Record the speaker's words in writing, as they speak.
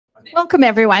Welcome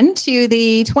everyone to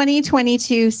the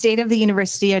 2022 State of the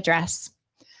University Address.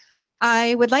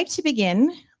 I would like to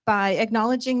begin by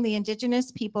acknowledging the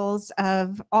Indigenous peoples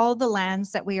of all the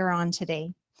lands that we are on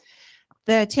today,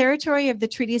 the territory of the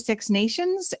Treaty 6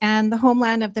 Nations and the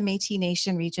homeland of the Métis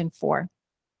Nation Region 4.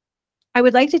 I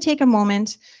would like to take a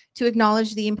moment to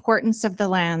acknowledge the importance of the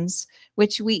lands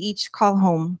which we each call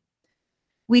home.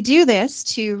 We do this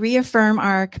to reaffirm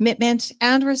our commitment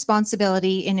and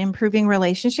responsibility in improving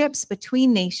relationships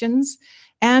between nations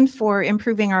and for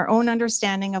improving our own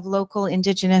understanding of local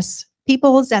Indigenous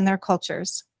peoples and their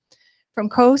cultures. From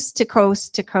coast to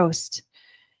coast to coast,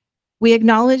 we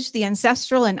acknowledge the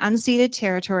ancestral and unceded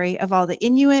territory of all the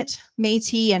Inuit,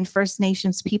 Métis, and First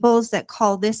Nations peoples that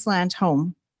call this land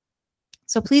home.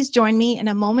 So please join me in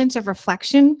a moment of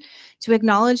reflection to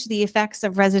acknowledge the effects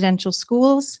of residential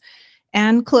schools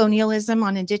and colonialism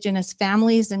on Indigenous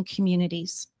families and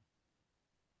communities.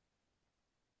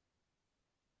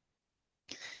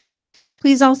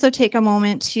 Please also take a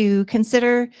moment to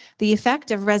consider the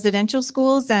effect of residential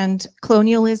schools and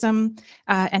colonialism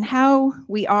and how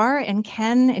we are and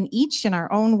can, and each in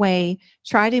our own way,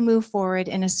 try to move forward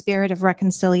in a spirit of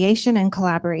reconciliation and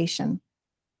collaboration.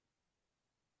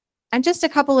 And just a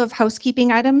couple of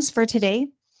housekeeping items for today.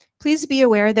 Please be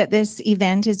aware that this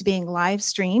event is being live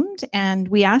streamed, and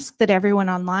we ask that everyone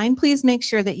online, please make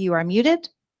sure that you are muted.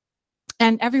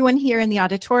 And everyone here in the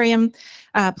auditorium,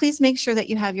 please make sure that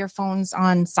you have your phones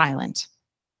on silent.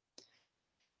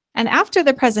 And after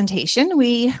the presentation,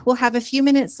 we will have a few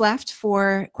minutes left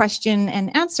for question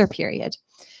and answer period.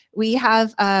 We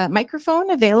have a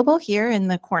microphone available here in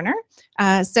the corner,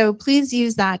 so please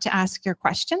use that to ask your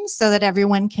questions so that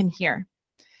everyone can hear.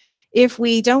 If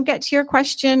we don't get to your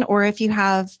question, or if you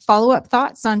have follow-up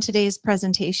thoughts on today's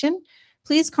presentation,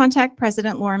 please contact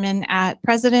President Lorman at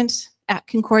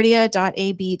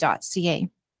president@concordia.ab.ca.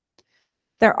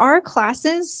 There are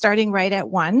classes starting right at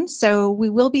 1, so we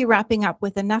will be wrapping up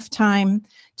with enough time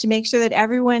to make sure that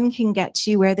everyone can get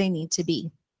to where they need to be.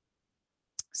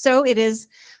 So it is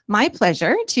my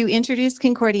pleasure to introduce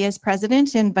Concordia's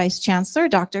President and Vice Chancellor,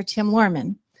 Dr. Tim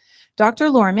Lorman. Dr.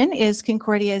 Lorman is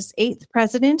Concordia's 8th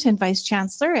President and Vice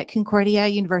Chancellor at Concordia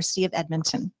University of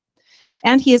Edmonton.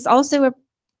 And he is also a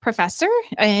professor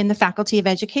in the Faculty of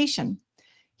Education.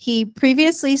 He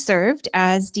previously served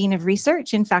as Dean of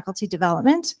Research and Faculty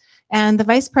Development and the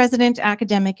Vice President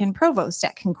Academic and Provost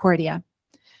at Concordia.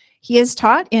 He has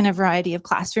taught in a variety of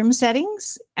classroom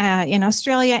settings in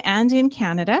Australia and in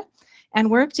Canada,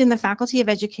 and worked in the Faculty of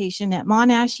Education at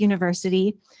Monash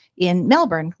University in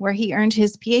Melbourne, where he earned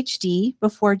his PhD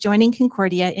before joining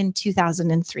Concordia in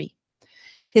 2003.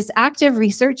 His active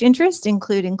research interests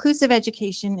include inclusive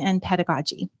education and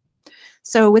pedagogy.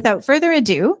 So without further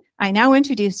ado, I now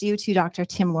introduce you to Dr.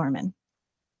 Tim Lorman.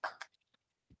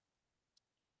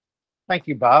 Thank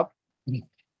you, Barb. And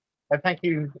thank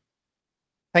you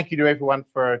to everyone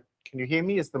for, can you hear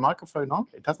me? Is the microphone on?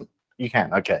 It doesn't. You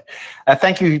can, okay.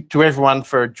 Thank you to everyone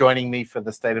for joining me for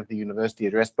the State of the University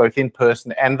Address, both in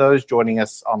person and those joining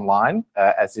us online,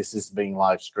 as this is being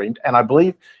live streamed. And I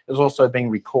believe it's also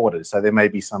being recorded, so there may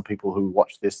be some people who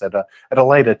watch this at a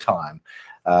later time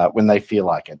when they feel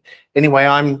like it. Anyway,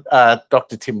 I'm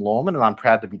Dr. Tim Lorman, and I'm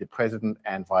proud to be the President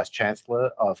and Vice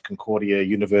Chancellor of Concordia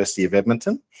University of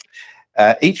Edmonton.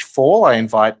 Each fall, I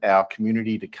invite our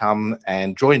community to come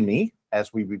and join me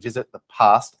as we revisit the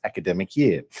past academic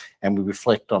year, and we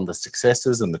reflect on the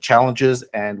successes and the challenges,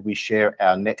 and we share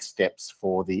our next steps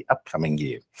for the upcoming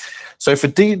year. So for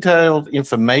detailed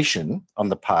information on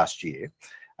the past year,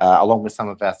 along with some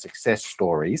of our success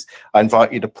stories, I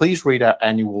invite you to please read our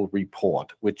annual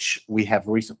report, which we have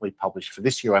recently published for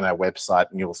this year on our website,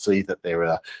 and you'll see that there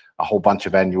are a whole bunch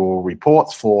of annual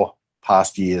reports for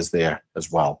past years there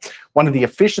as well. One of the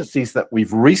efficiencies that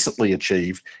we've recently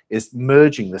achieved is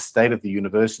merging the State of the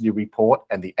University report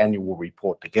and the annual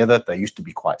report together. They used to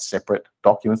be quite separate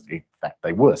documents. In fact,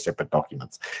 they were separate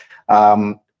documents.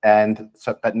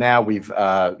 But now we've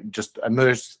just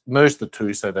merged the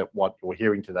two so that what you're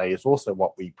hearing today is also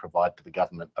what we provide to the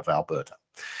government of Alberta.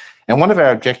 And one of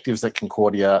our objectives at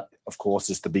Concordia, of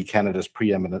course, is to be Canada's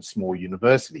preeminent small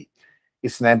university.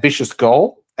 It's an ambitious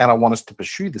goal, and I want us to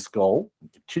pursue this goal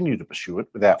and continue to pursue it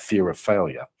without fear of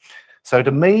failure. So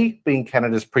to me, being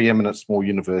Canada's preeminent small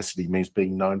university means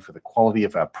being known for the quality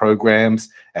of our programs,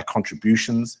 our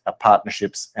contributions, our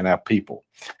partnerships, and our people.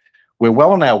 We're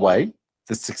well on our way.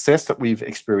 The success that we've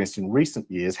experienced in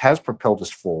recent years has propelled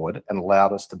us forward and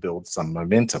allowed us to build some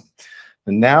momentum.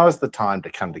 And now is the time to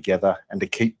come together and to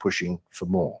keep pushing for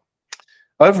more.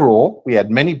 Overall, we had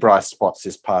many bright spots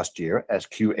this past year as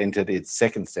Q entered its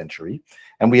second century,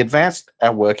 and we advanced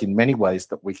our work in many ways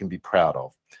that we can be proud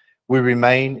of. We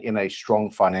remain in a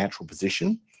strong financial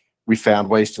position. We found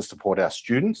ways to support our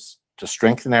students, to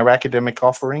strengthen our academic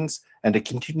offerings, and to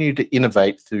continue to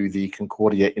innovate through the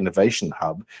Concordia Innovation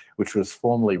Hub, which was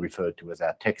formerly referred to as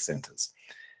our tech centres,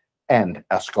 and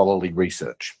our scholarly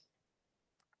research.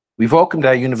 We've welcomed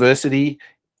our university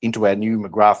into our new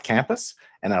McGrath campus,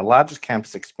 and our largest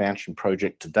campus expansion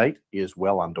project to date is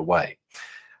well underway.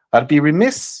 I'd be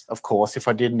remiss, of course, if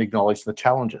I didn't acknowledge the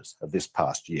challenges of this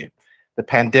past year. The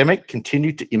pandemic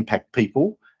continued to impact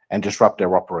people and disrupt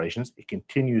our operations. It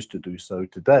continues to do so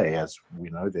today. As we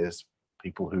know, there's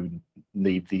people who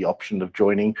need the option of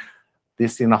joining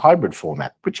this in a hybrid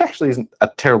format, which actually isn't a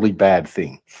terribly bad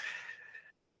thing.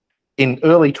 In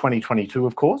early 2022,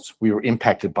 of course, we were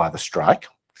impacted by the strike.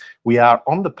 We are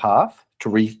on the path to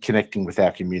reconnecting with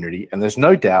our community, and there's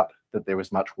no doubt that there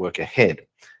is much work ahead.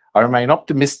 I remain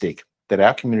optimistic that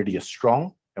our community is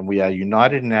strong and we are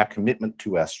united in our commitment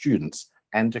to our students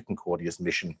and to Concordia's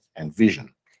mission and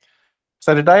vision.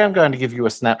 So today I'm going to give you a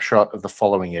snapshot of the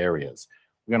following areas.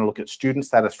 We're going to look at student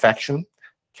satisfaction,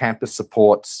 campus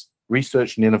supports,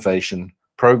 research and innovation,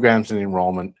 programs and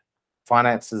enrollment,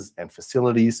 finances and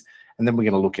facilities, and then we're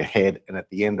going to look ahead, and at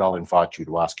the end I'll invite you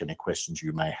to ask any questions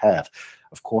you may have.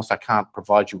 Of course, I can't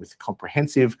provide you with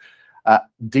comprehensive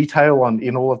detail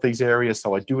in all of these areas,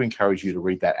 so I do encourage you to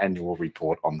read that annual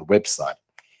report on the website.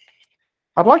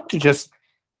 I'd like to just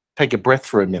take a breath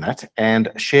for a minute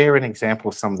and share an example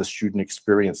of some of the student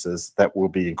experiences that we'll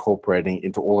be incorporating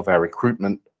into all of our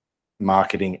recruitment,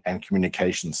 marketing and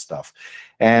communication stuff.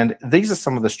 And these are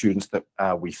some of the students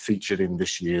that we featured in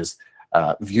this year's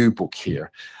view book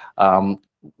here.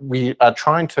 We are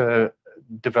trying to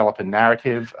develop a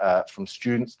narrative from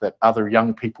students that other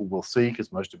young people will see,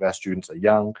 because most of our students are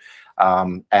young,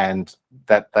 and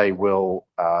that they will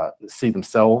see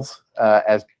themselves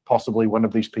as possibly one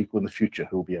of these people in the future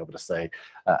who will be able to say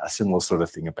a similar sort of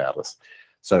thing about us.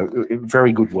 So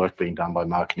very good work being done by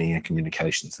marketing and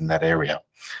communications in that area.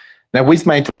 Now, we've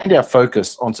maintained our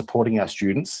focus on supporting our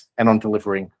students and on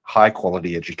delivering high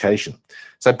quality education.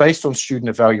 So based on student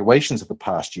evaluations of the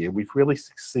past year, we've really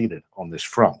succeeded on this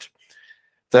front.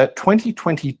 The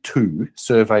 2022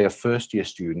 survey of first year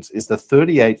students is the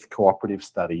 38th cooperative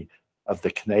study of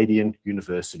the Canadian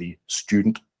University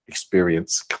Student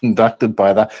Experience conducted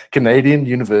by the Canadian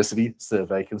University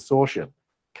Survey Consortium,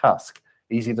 CUSC.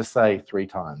 Easy to say 3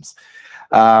 times.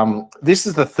 This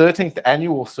is the 13th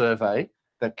annual survey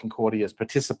that Concordia has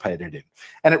participated in.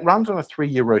 And it runs on a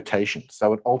 3-year rotation.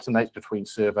 So it alternates between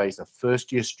surveys of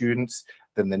first year students,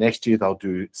 then the next year they'll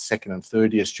do second and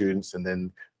third year students, and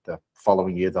then the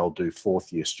following year they'll do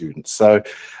 4th year students. So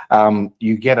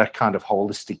you get a kind of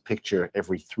holistic picture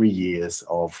every 3 years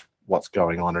of what's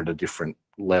going on at a different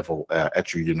level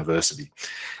at your university.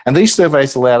 And these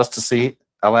surveys allow us to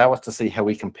see how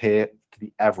we compare to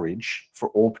the average for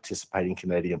all participating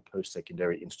Canadian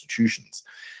post-secondary institutions.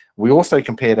 We also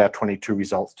compared our 22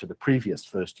 results to the previous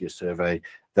first year survey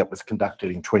that was conducted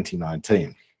in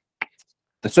 2019.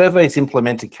 The survey is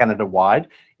implemented Canada-wide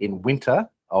in winter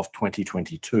of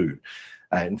 2022.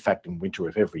 In fact, in winter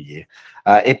of every year.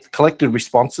 It collected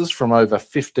responses from over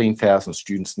 15,000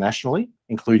 students nationally,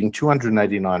 including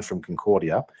 289 from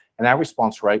Concordia, and our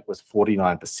response rate was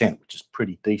 49%, which is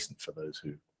pretty decent for those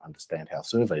who understand how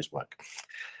surveys work.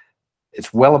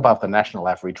 It's well above the national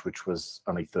average, which was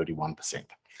only 31%.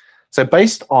 So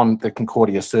based on the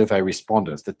Concordia survey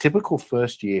respondents, the typical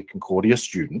first year Concordia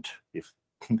student, if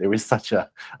there is such a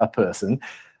person,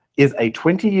 is a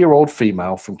 20-year-old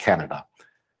female from Canada.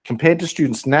 Compared to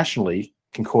students nationally,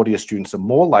 Concordia students are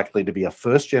more likely to be a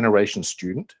first-generation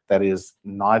student, that is,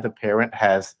 neither parent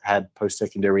has had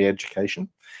post-secondary education,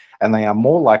 and they are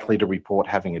more likely to report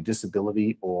having a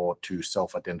disability or to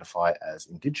self-identify as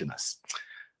Indigenous,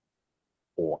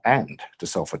 and to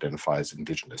self-identify as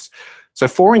Indigenous. So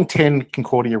 4 in 10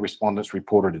 Concordia respondents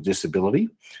reported a disability,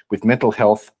 with mental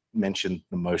health mentioned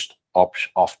the most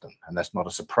often, and that's not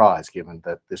a surprise given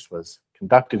that this was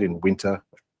conducted in winter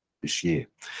this year,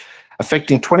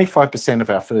 affecting 25% of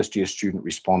our first year student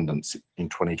respondents in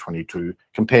 2022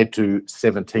 compared to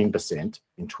 17%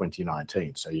 in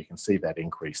 2019. So you can see that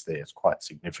increase there is quite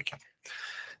significant.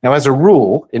 Now, as a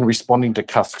rule, in responding to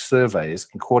CUSC surveys,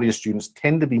 Concordia students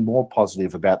tend to be more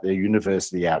positive about their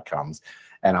university outcomes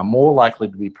and are more likely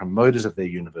to be promoters of their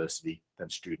university than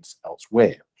students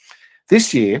elsewhere.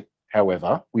 This year,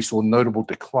 however, we saw notable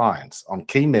declines on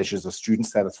key measures of student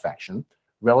satisfaction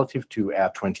relative to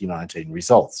our 2019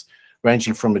 results,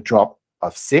 ranging from a drop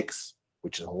of 6,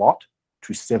 which is a lot,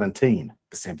 to 17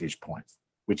 percentage points,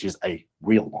 which is a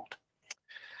real lot.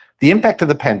 The impact of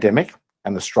the pandemic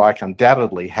and the strike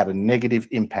undoubtedly had a negative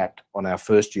impact on our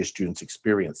first-year students'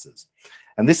 experiences.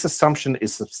 And this assumption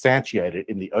is substantiated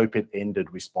in the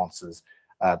open-ended responses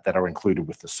that are included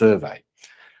with the survey.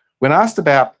 When asked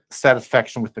about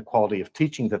satisfaction with the quality of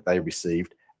teaching that they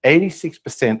received,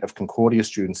 86% of Concordia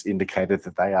students indicated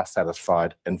that they are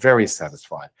satisfied and very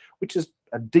satisfied, which is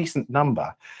a decent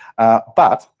number,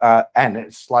 and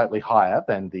it's slightly higher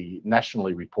than the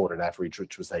nationally reported average,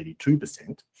 which was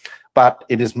 82%, but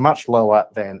it is much lower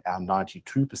than our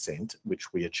 92%,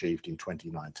 which we achieved in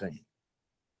 2019.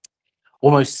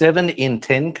 Almost 7 in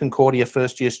 10 Concordia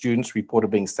first-year students reported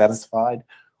being satisfied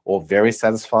or very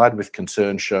satisfied with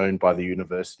concern shown by the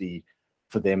university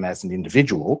for them as an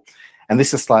individual. And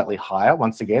this is slightly higher,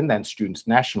 once again, than students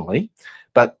nationally,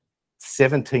 but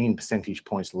 17 percentage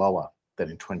points lower than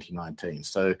in 2019.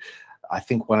 So I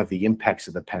think one of the impacts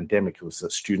of the pandemic was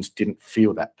that students didn't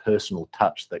feel that personal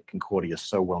touch that Concordia is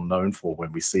so well known for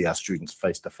when we see our students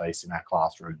face-to-face in our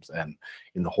classrooms and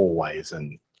in the hallways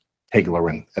and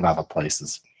Hegler and other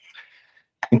places.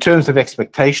 In terms of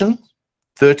expectation,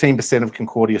 13% of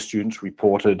Concordia students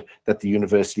reported that the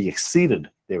university exceeded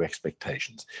their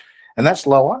expectations. And that's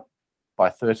lower by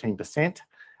 13%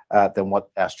 than what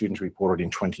our students reported in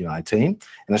 2019. And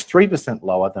it's 3%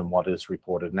 lower than what is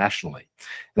reported nationally.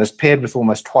 And it's paired with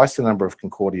almost twice the number of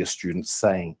Concordia students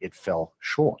saying it fell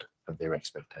short of their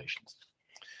expectations.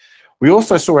 We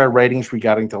also saw our ratings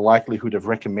regarding the likelihood of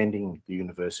recommending the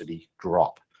university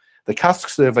drop. The CUSC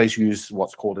surveys use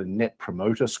what's called a Net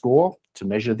Promoter Score to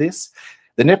measure this.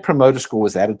 The Net Promoter Score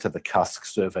was added to the CUSC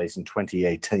surveys in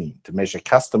 2018 to measure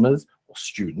customers or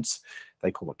students, they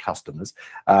call it customers,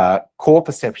 core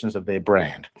perceptions of their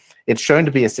brand. It's shown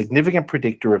to be a significant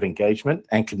predictor of engagement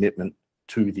and commitment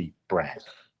to the brand,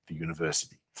 the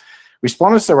university.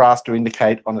 Respondents are asked to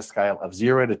indicate on a scale of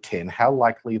 0 to 10 how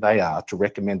likely they are to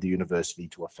recommend the university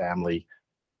to a family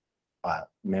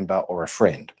member or a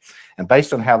friend. And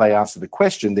based on how they answer the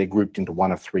question, they're grouped into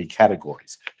one of 3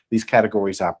 categories. These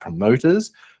categories are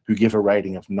promoters, who give a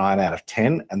rating of 9 out of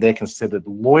 10, and they're considered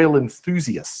loyal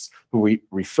enthusiasts who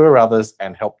refer others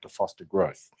and help to foster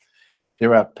growth.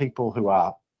 There are people who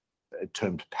are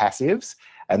termed passives,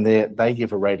 and they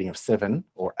give a rating of 7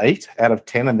 or 8 out of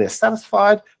 10, and they're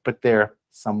satisfied, but they're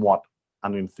somewhat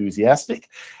unenthusiastic.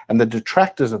 And the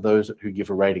detractors are those who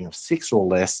give a rating of 6 or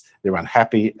less. They're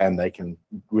unhappy and they can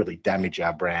really damage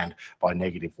our brand by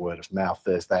negative word of mouth.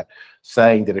 There's that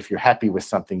saying that if you're happy with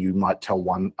something, you might tell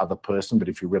one other person, but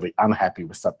if you're really unhappy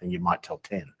with something, you might tell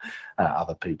 10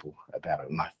 other people about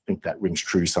it. And I think that rings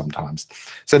true sometimes.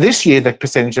 So this year, the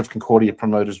percentage of Concordia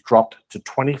promoters dropped to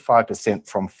 25%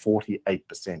 from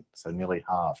 48%, so nearly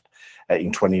halved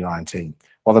in 2019.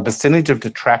 While the percentage of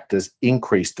detractors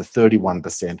increased to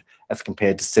 31% as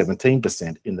compared to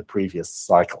 17% in the previous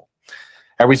cycle.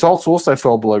 Our results also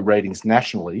fell below ratings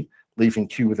nationally, leaving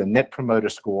Kew with a Net Promoter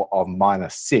Score of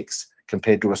 -6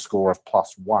 compared to a score of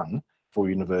 +1 for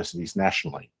universities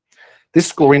nationally. This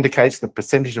score indicates the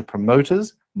percentage of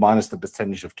promoters minus the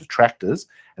percentage of detractors,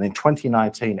 and in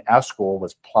 2019, our score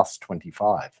was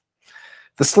 +25.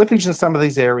 The slippage in some of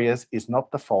these areas is not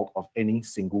the fault of any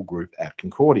single group at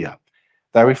Concordia.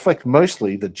 They reflect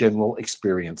mostly the general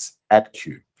experience at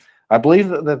Kew. I believe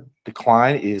that the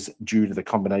decline is due to the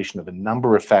combination of a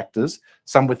number of factors,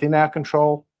 some within our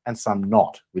control and some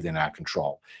not within our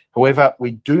control. However,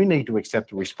 we do need to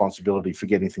accept the responsibility for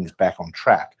getting things back on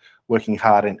track, working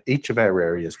hard in each of our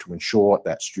areas to ensure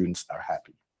that students are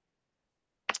happy.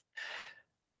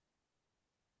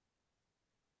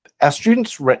 Our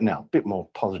students, now a bit more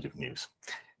positive news.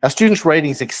 Our students'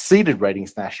 ratings exceeded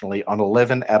ratings nationally on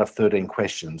 11 out of 13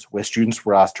 questions, where students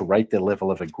were asked to rate their level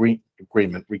of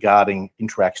agreement regarding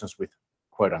interactions with,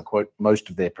 quote unquote, most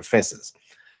of their professors.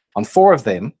 On 4 of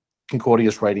them,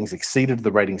 Concordia's ratings exceeded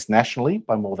the ratings nationally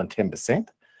by more than 10%,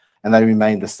 and they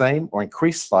remained the same or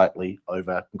increased slightly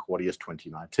over Concordia's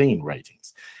 2019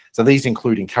 ratings. So these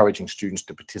include encouraging students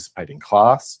to participate in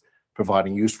class,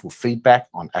 providing useful feedback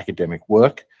on academic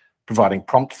work, providing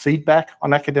prompt feedback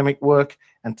on academic work,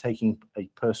 and taking a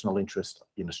personal interest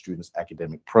in a student's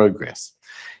academic progress.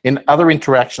 In other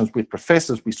interactions with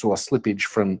professors, we saw a slippage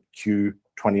from Q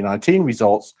 2019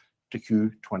 results to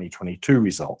Q 2022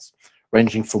 results,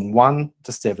 ranging from 1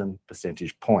 to 7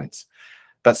 percentage points,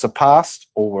 but surpassed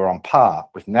or were on par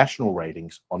with national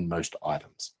ratings on most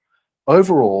items.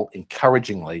 Overall,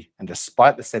 encouragingly, and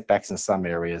despite the setbacks in some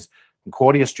areas,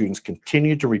 Concordia students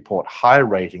continued to report higher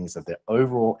ratings of their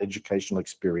overall educational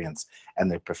experience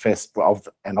and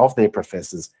of their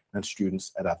professors and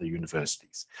students at other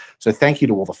universities. So thank you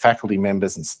to all the faculty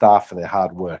members and staff for their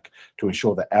hard work to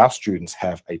ensure that our students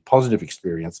have a positive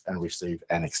experience and receive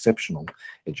an exceptional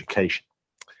education.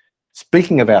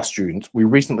 Speaking of our students, we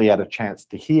recently had a chance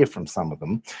to hear from some of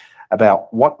them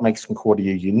about what makes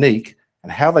Concordia unique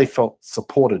and how they felt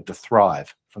supported to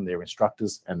thrive from their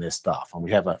instructors and their staff. And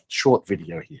we have a short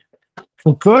video here.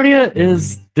 Concordia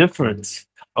is different.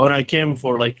 When I came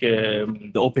for like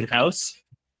the open house,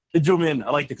 it drew me in. I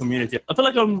like the community. I feel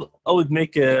like I would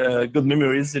make good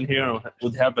memories in here. I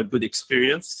would have a good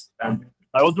experience, and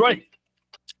I was right.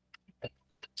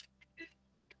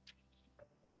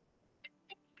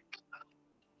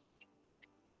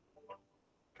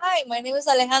 Hi, my name is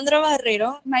Alejandra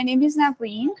Barrero. My name is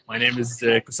Naveen. My name is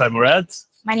Kusai Murad.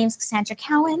 My name is Cassandra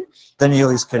Cowan. Daniel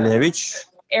Iskalevich.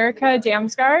 Erica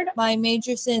Damsgaard. My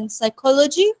major is in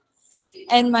psychology,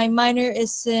 and my minor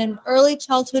is in early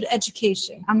childhood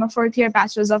education. I'm a fourth-year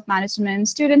Bachelor's of Management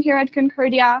student here at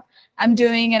Concordia. I'm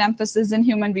doing an emphasis in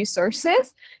human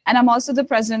resources, and I'm also the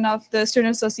president of the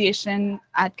Student Association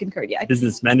at Concordia.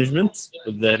 Business management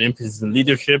with an emphasis in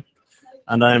leadership,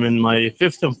 and I'm in my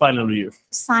 5th and final year.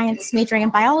 Science, majoring in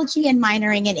biology and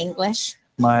minoring in English.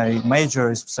 My major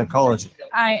is psychology.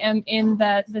 I am in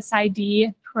the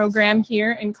PsyD program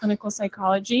here in clinical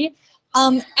psychology.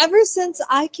 Ever since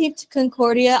I came to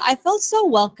Concordia, I felt so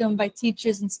welcomed by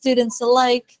teachers and students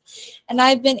alike. And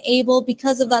I've been able,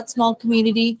 because of that small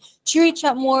community, to reach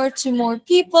out more to more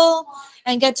people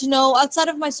and get to know outside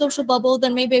of my social bubble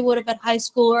than maybe I would have at high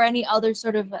school or any other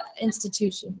sort of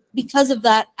institution. Because of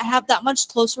that, I have that much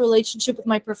closer relationship with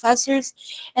my professors,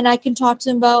 and I can talk to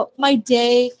them about my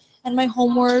day and my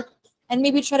homework, and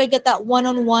maybe try to get that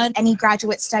one-on-one. Any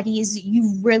graduate studies,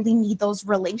 you really need those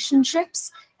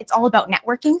relationships. It's all about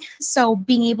networking. So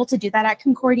being able to do that at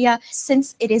Concordia,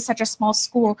 since it is such a small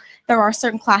school, there are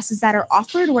certain classes that are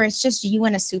offered where it's just you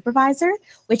and a supervisor,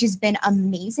 which has been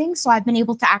amazing. So I've been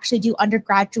able to actually do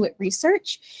undergraduate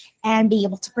research and be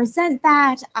able to present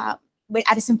that at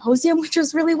a symposium, which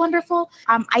was really wonderful.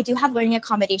 I do have learning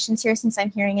accommodations here since I'm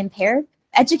hearing impaired.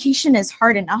 Education is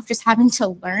hard enough, just having to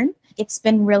learn. It's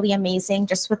been really amazing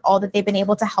just with all that they've been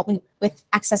able to help me with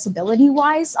accessibility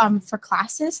wise for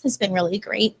classes has been really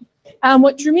great.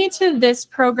 What drew me to this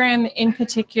program in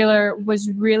particular was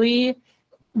really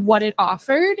what it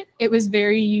offered. It was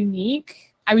very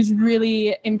unique. I was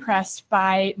really impressed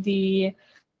by the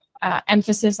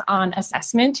emphasis on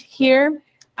assessment here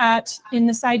in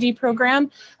the PsyD program,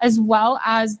 as well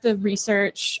as the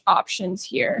research options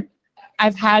here.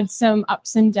 I've had some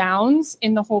ups and downs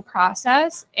in the whole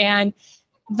process, and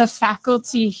the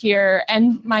faculty here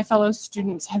and my fellow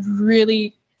students have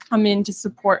really come in to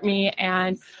support me,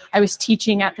 and I was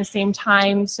teaching at the same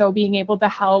time, so being able to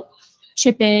help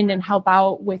chip in and help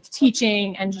out with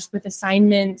teaching and just with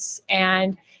assignments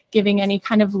and giving any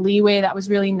kind of leeway that was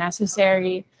really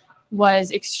necessary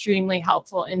was extremely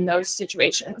helpful in those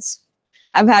situations.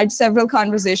 I've had several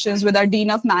conversations with our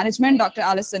Dean of Management, Dr.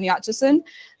 Alison Yatchison,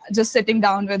 just sitting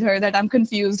down with her that I'm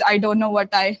confused. I don't know what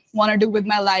I want to do with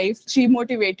my life. She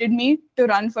motivated me to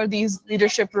run for these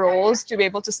leadership roles, to be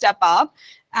able to step up.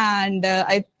 And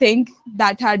I think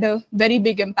that had a very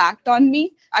big impact on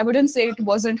me. I wouldn't say it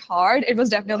wasn't hard. It was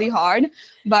definitely hard.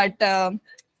 But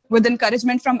with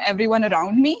encouragement from everyone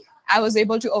around me, I was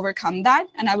able to overcome that,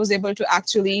 and I was able to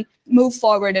actually move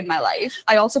forward in my life.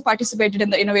 I also participated in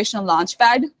the Innovational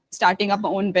Launchpad, starting up my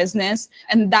own business,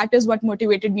 and that is what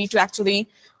motivated me to actually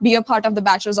be a part of the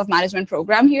Bachelor's of Management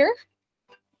program here.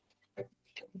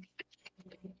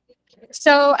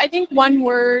 So I think one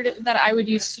word that I would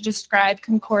use to describe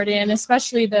Concordia, and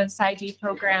especially the PsyD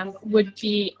program, would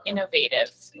be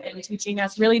innovative, and teaching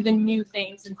us really the new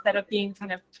things instead of being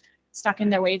kind of stuck in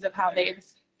their ways of how they've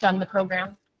done the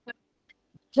program.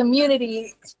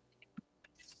 Community.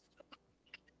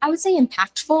 I would say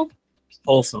impactful.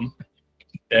 Wholesome.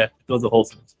 Yeah, it was a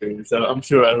wholesome experience. So I'm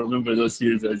sure I remember those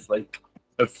years as like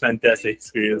a fantastic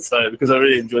experience because I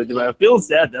really enjoyed them. I feel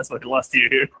sad that's my last year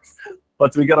here,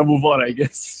 but we gotta move on, I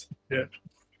guess. Yeah.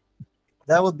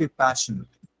 That would be passionate.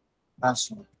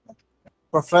 Passionate.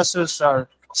 Professors are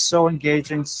so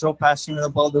engaging, so passionate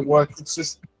about the work.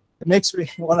 It makes me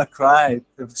want to cry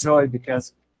with joy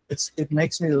because it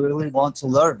makes me really want to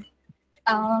learn.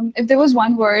 If there was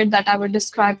one word that I would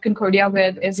describe Concordia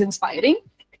with, is inspiring.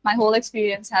 My whole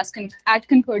experience at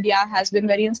Concordia has been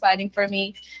very inspiring for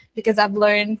me because I've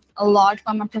learned a lot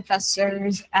from my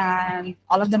professors and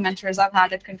all of the mentors I've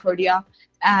had at Concordia.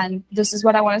 And this is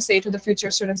what I want to say to the future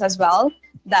students as well,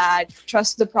 that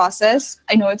trust the process.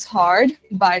 I know it's hard,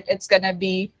 but it's going to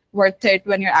be worth it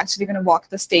when you're actually going to walk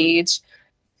the stage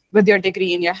with your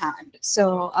degree in your hand.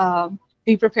 So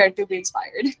be prepared to be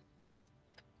inspired.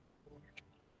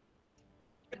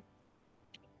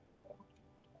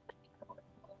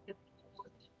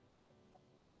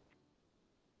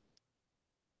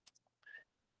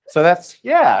 So that's,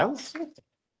 yeah.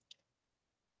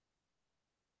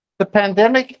 The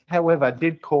pandemic, however,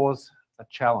 did cause a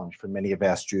challenge for many of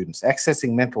our students.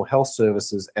 Accessing mental health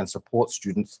services and support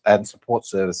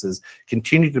services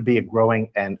continue to be a growing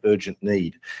and urgent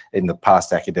need in the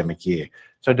past academic year.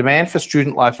 So demand for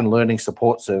student life and learning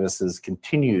support services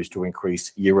continues to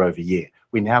increase year over year.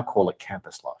 We now call it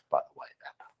campus life, by the way,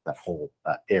 that whole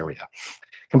area.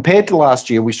 Compared to last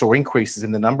year, we saw increases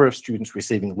in the number of students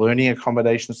receiving learning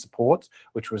accommodation supports,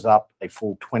 which was up a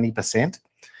full 20%,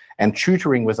 and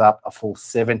tutoring was up a full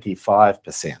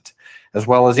 75%, as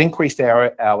well as increased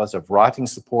hours of writing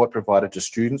support provided to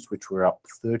students, which were up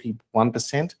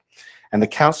 31%, and the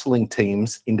counselling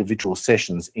team's individual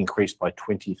sessions increased by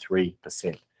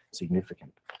 23%,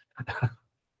 significant.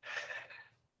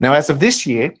 Now, as of this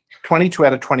year, 22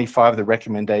 out of 25 of the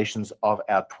recommendations of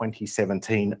our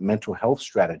 2017 mental health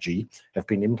strategy have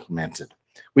been implemented.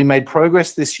 We made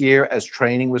progress this year as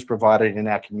training was provided in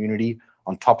our community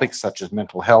on topics such as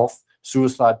mental health,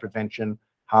 suicide prevention,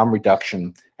 harm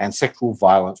reduction, and sexual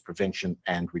violence prevention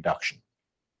and reduction.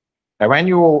 Our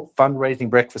annual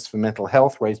fundraising breakfast for mental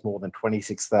health raised more than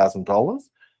 $26,000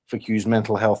 for Q's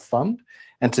Mental Health Fund,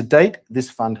 and to date, this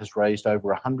fund has raised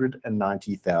over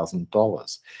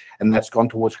 $190,000, and that's gone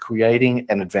towards creating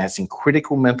and advancing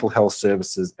critical mental health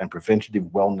services and preventative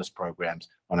wellness programs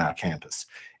on our campus,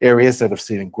 areas that have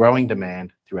seen a growing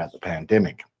demand throughout the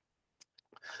pandemic.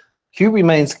 Q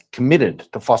remains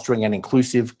committed to fostering an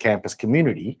inclusive campus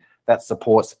community that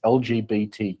supports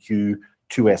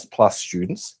LGBTQ2S+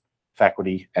 students,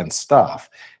 faculty, and staff.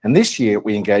 And this year,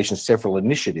 we engaged in several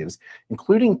initiatives,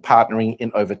 including partnering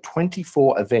in over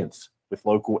 24 events with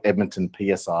local Edmonton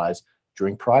PSIs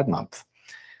during Pride Month.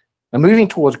 Now, moving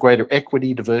towards greater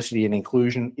equity, diversity, and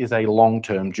inclusion is a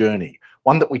long-term journey,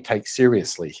 one that we take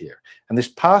seriously here. And this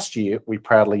past year, we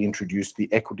proudly introduced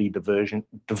the Equity, Diversity,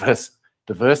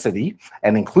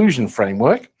 and Inclusion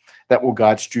Framework that will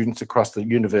guide students across the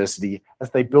university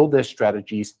as they build their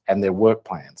strategies and their work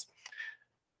plans.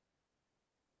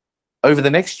 Over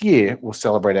the next year, we'll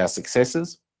celebrate our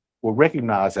successes, we'll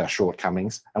recognise our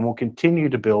shortcomings, and we'll continue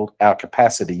to build our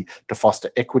capacity to foster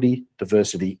equity,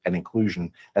 diversity, and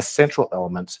inclusion as central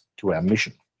elements to our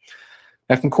mission.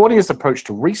 Now, Concordia's approach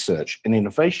to research and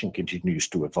innovation continues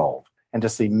to evolve and to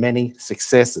see many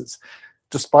successes.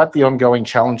 Despite the ongoing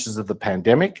challenges of the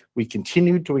pandemic, we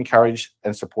continued to encourage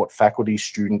and support faculty,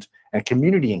 student, and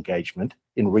community engagement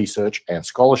in research and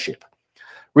scholarship.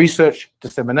 Research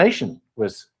dissemination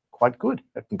was quite good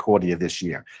at Concordia this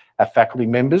year. Our faculty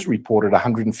members reported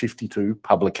 152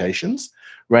 publications,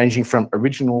 ranging from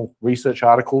original research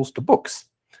articles to books.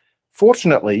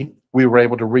 Fortunately, we were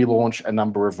able to relaunch a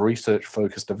number of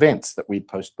research-focused events that we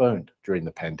postponed during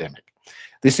the pandemic.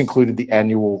 This included the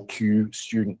annual Q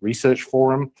Student Research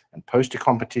Forum and poster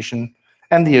competition,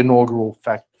 and the inaugural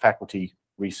Faculty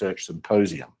Research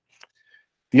Symposium.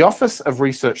 The Office of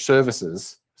Research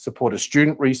Services supported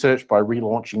student research by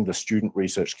relaunching the Student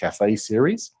Research Cafe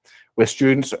series, where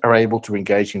students are able to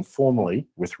engage informally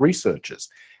with researchers.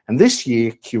 And this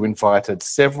year, Q invited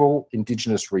several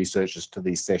Indigenous researchers to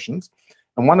these sessions,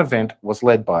 and one event was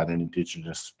led by an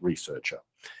Indigenous researcher.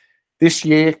 This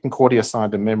year, Concordia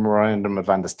signed a memorandum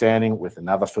of understanding with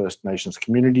another First Nations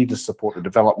community to support the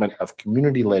development of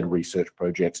community-led research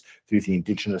projects through the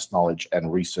Indigenous Knowledge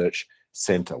and Research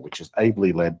Centre, which is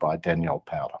ably led by Danielle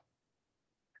Powder.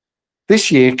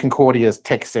 This year, Concordia's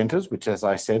tech centres, which, as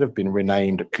I said, have been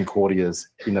renamed Concordia's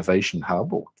Innovation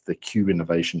Hub, or the Q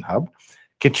Innovation Hub,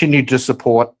 continue to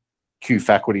support Q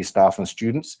faculty, staff, and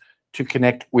students to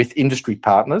connect with industry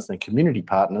partners and community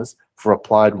partners for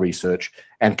applied research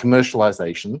and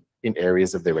commercialisation in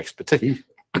areas of their expertise.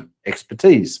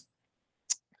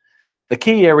 The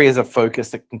key areas of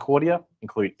focus at Concordia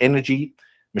include energy,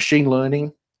 machine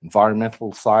learning,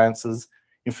 environmental sciences,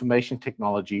 information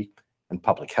technology, and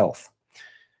public health.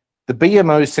 The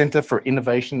BMO Centre for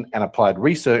Innovation and Applied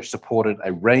Research supported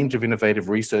a range of innovative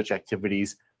research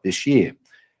activities this year.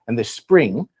 And this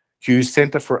spring, Q's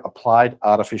Centre for Applied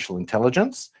Artificial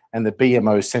Intelligence and the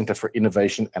BMO Centre for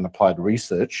Innovation and Applied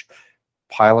Research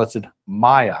piloted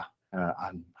Maya. I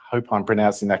hope I'm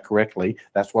pronouncing that correctly.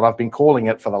 That's what I've been calling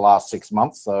it for the last 6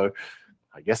 months, so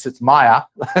I guess it's Maya.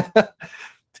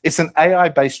 It's an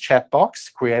AI-based chat box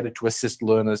created to assist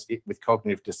learners with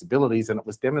cognitive disabilities, and it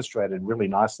was demonstrated really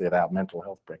nicely at our mental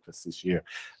health breakfast this year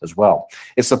as well.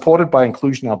 It's supported by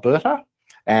Inclusion Alberta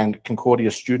and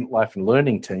Concordia's Student Life and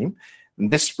Learning team. And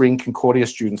this spring, Concordia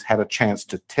students had a chance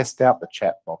to test out the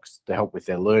chat box to help with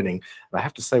their learning. And I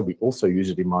have to say, we also use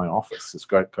it in my office. It's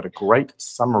got a great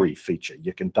summary feature.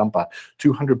 You can dump a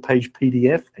 200-page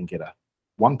PDF and get a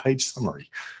one-page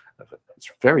summary. It's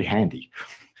very handy.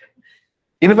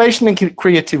 Innovation and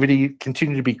creativity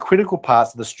continue to be critical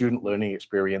parts of the student learning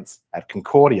experience at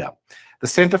Concordia. The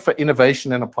Centre for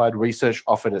Innovation and Applied Research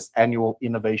offered its annual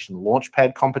Innovation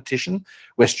Launchpad competition,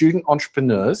 where student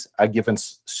entrepreneurs are given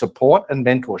support and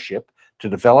mentorship to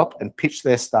develop and pitch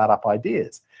their startup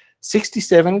ideas.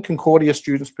 67 Concordia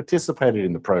students participated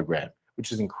in the program,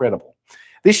 which is incredible.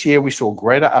 This year, we saw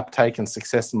greater uptake and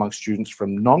success among students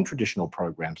from non-traditional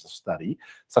programs of study,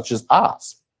 such as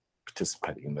arts,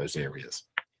 participating in those areas.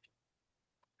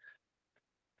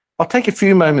 I'll take a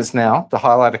few moments now to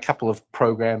highlight a couple of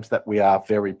programs that we are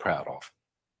very proud of.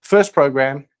 First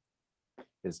program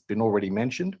has been already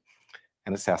mentioned,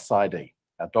 and it's our PsyD,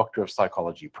 our Doctor of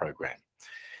Psychology program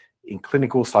in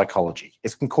clinical psychology.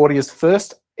 It's Concordia's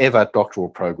first ever doctoral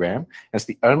program, and it's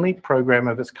the only program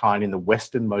of its kind in the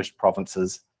westernmost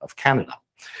provinces of Canada.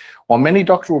 While many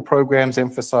doctoral programs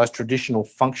emphasize traditional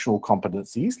functional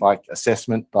competencies like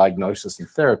assessment, diagnosis, and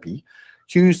therapy,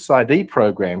 Hugh's PsyD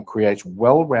program creates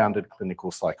well-rounded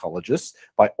clinical psychologists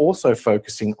by also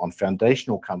focusing on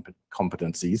foundational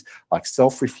competencies like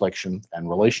self-reflection and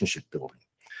relationship building.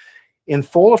 In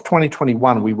fall of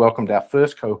 2021, we welcomed our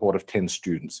first cohort of 10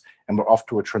 students, and we're off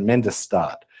to a tremendous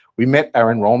start. We met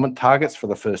our enrollment targets for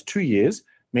the first 2 years,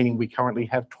 meaning we currently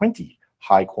have 20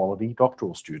 high-quality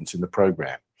doctoral students in the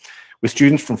program, with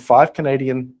students from 5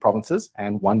 Canadian provinces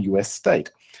and 1 US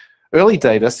state. Early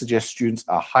data suggests students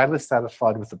are highly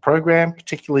satisfied with the program,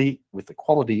 particularly with the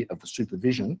quality of the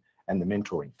supervision and the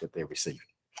mentoring that they're receiving.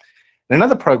 And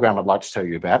another program I'd like to tell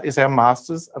you about is our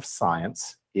Masters of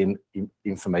Science in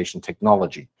Information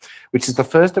Technology, which is the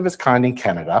first of its kind in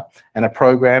Canada and a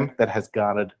program that has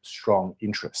garnered strong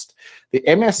interest. The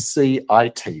MSc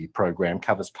IT program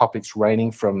covers topics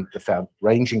ranging from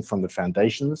the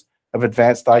foundations of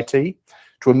advanced IT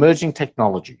to emerging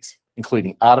technologies,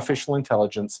 including artificial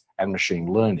intelligence and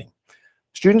machine learning.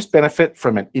 Students benefit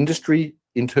from an industry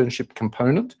internship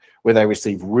component where they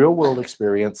receive real-world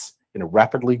experience in a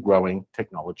rapidly growing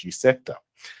technology sector.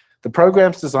 The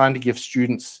program is designed to give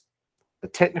students the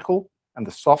technical and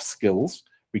the soft skills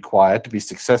required to be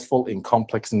successful in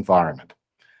complex environment,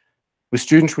 with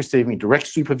students receiving direct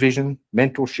supervision,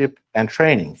 mentorship, and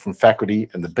training from faculty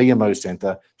and the BMO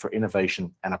Centre for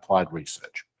Innovation and Applied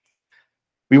Research.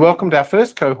 We welcomed our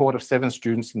first cohort of 7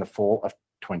 students in the fall of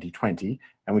 2020,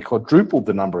 and we quadrupled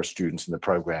the number of students in the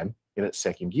program in its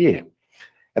second year.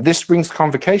 At this spring's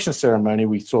convocation ceremony,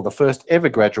 we saw the first ever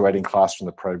graduating class from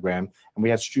the program, and we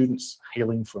had students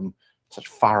hailing from such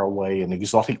far away and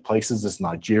exotic places as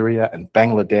Nigeria and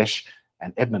Bangladesh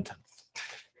and Edmonton.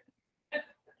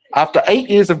 After 8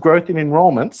 years of growth in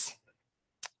enrollments,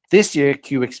 this year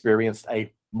Q experienced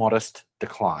a modest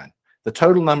decline. The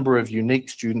total number of unique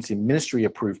students in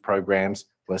ministry-approved programs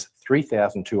was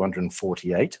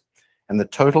 3,248, and the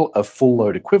total of full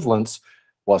load equivalents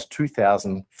was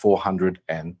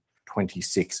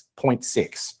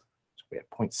 2,426.6. So we have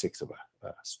 0.6 of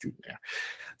a student there.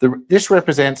 This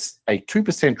represents a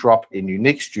 2% drop in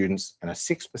unique students and a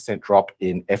 6% drop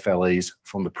in FLEs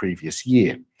from the previous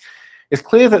year. It's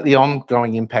clear that the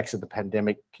ongoing impacts of the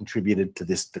pandemic contributed to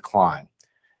this decline.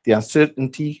 The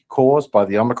uncertainty caused by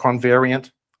the Omicron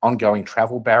variant, ongoing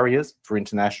travel barriers for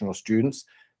international students,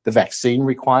 the vaccine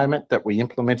requirement that we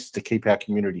implemented to keep our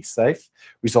community safe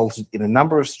resulted in a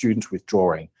number of students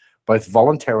withdrawing, both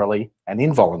voluntarily and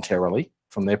involuntarily,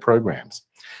 from their programs.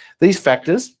 These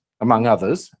factors, among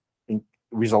others,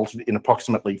 resulted in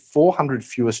approximately 400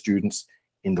 fewer students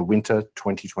in the winter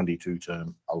 2022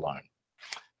 term alone.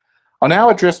 I'll now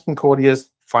address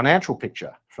Concordia's financial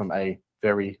picture from a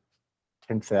very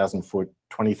 10,000 foot,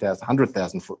 20,000,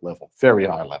 100,000 foot level, very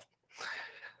high level.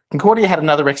 Concordia had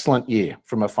another excellent year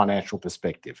from a financial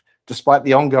perspective. Despite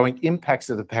the ongoing impacts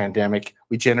of the pandemic,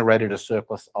 we generated a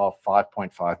surplus of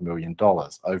 $5.5 million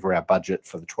over our budget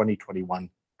for the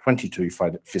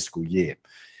 2021-22 fiscal year.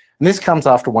 And this comes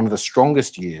after one of the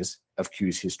strongest years of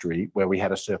Q's history, where we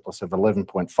had a surplus of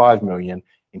 $11.5 million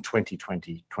in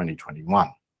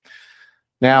 2020-2021.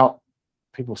 Now,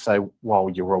 people say, well,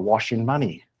 you're awash in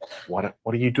money. What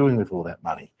are you doing with all that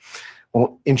money?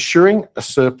 Well, ensuring a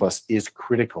surplus is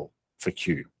critical for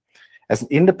Q. As an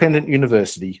independent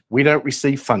university, we don't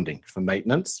receive funding for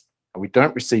maintenance, and we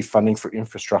don't receive funding for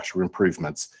infrastructure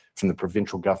improvements from the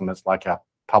provincial governments like our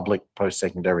public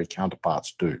post-secondary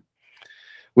counterparts do.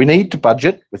 We need to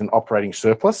budget with an operating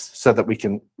surplus so that we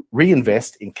can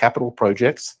reinvest in capital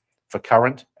projects, for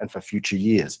current and for future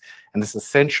years. And it's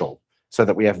essential so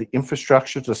that we have the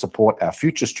infrastructure to support our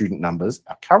future student numbers,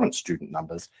 our current student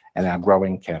numbers, and our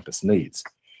growing campus needs.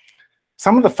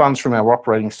 Some of the funds from our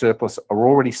operating surplus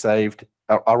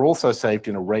are also saved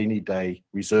in a rainy day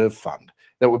reserve fund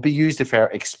that would be used if our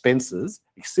expenses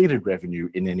exceeded revenue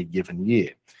in any given year.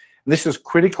 And this is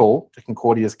critical to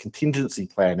Concordia's contingency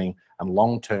planning and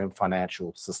long-term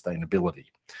financial sustainability.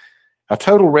 Our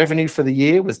total revenue for the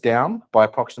year was down by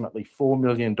approximately $4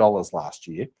 million last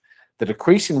year. The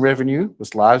decrease in revenue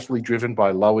was largely driven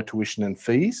by lower tuition and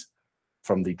fees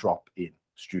from the drop in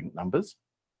student numbers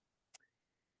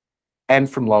and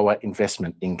from lower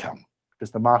investment income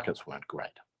because the markets weren't great.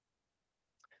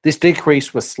 This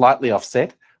decrease was slightly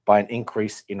offset by an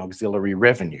increase in auxiliary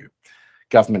revenue,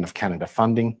 Government of Canada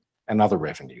funding, and other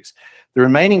revenues. The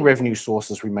remaining revenue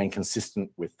sources remain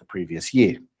consistent with the previous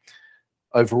year.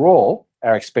 Overall,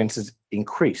 our expenses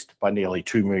increased by nearly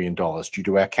 $2 million due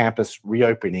to our campus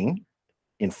reopening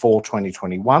in fall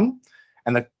 2021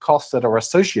 and the costs that are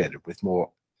associated with more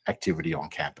activity on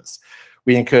campus.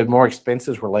 We incurred more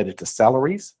expenses related to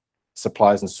salaries,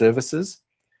 supplies and services,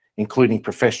 including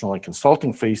professional and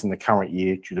consulting fees in the current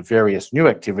year due to various new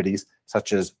activities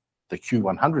such as the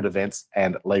Q100 events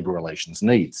and labour relations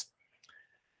needs.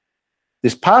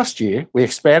 This past year, we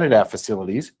expanded our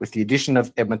facilities with the addition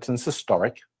of Edmonton's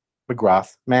historic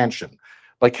McGrath Mansion,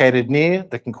 located near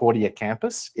the Concordia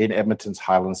campus in Edmonton's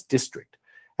Highlands District.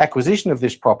 Acquisition of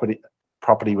this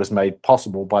property was made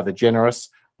possible by the generous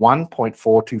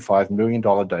 $1.425 million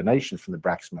donation from the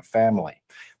Braxma family.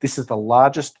 This is the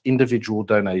largest individual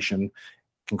donation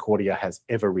Concordia has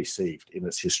ever received in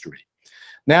its history.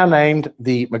 Now named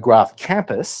the McGrath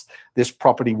Campus, this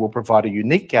property will provide a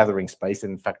unique gathering space,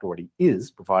 and in fact already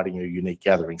is providing a unique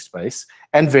gathering space,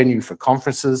 and venue for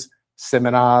conferences,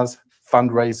 seminars,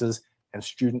 fundraisers, and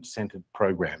student-centered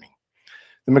programming.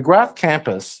 The McGrath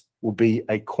Campus will be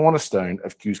a cornerstone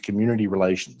of CU's community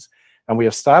relations, and we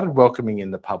have started welcoming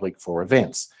in the public for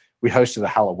events. We hosted a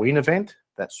Halloween event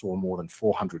that saw more than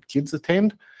 400 kids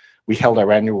attend. We held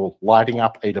our annual Lighting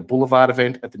Up Ada Boulevard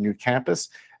event at the new campus,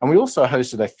 and we also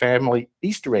hosted a family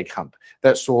Easter egg hunt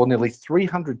that saw nearly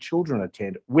 300 children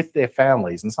attend with their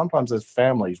families, and sometimes those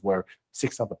families were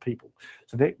 6 other people.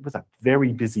 So it was a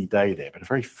very busy day there, but a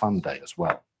very fun day as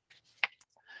well.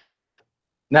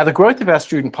 Now, the growth of our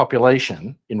student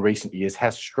population in recent years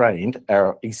has strained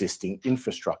our existing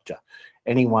infrastructure.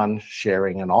 Anyone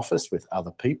sharing an office with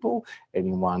other people,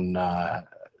 anyone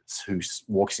who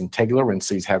walks in Tegler and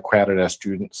sees how crowded our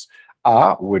students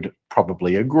are would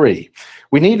probably agree.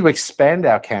 We need to expand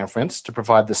our conference to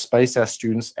provide the space our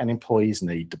students and employees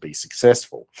need to be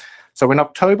successful. So in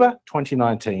October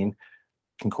 2019,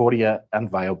 Concordia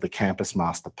unveiled the Campus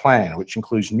Master Plan, which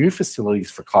includes new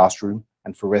facilities for classroom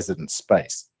and for resident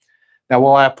space. Now,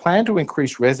 while our plan to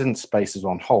increase resident space is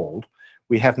on hold,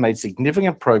 we have made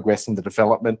significant progress in the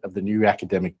development of the new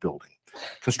academic building.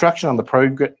 Construction on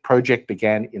the project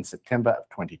began in September of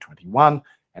 2021,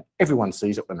 and everyone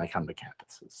sees it when they come to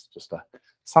campus. It's just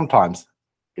sometimes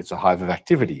it's a hive of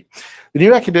activity. The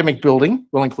new academic building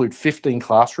will include 15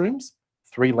 classrooms,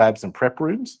 3 labs and prep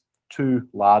rooms, 2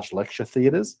 large lecture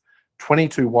theatres,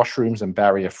 22 washrooms and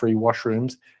barrier-free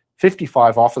washrooms,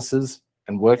 55 offices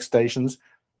and workstations,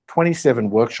 27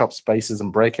 workshop spaces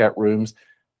and breakout rooms,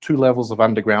 2 levels of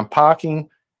underground parking,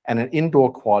 and an indoor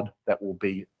quad that will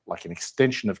be like an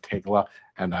extension of Tegler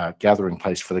and a gathering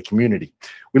place for the community.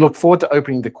 We look forward to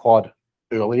opening the quad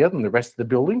earlier than the rest of the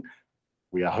building.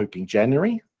 We are hoping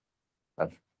January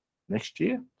of next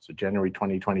year, so January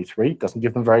 2023. Doesn't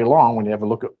give them very long when you have a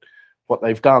look at what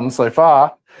they've done so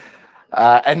far.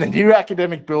 And the new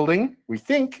academic building, we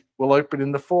think, will open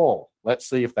in the fall. Let's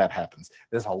see if that happens.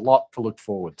 There's a lot to look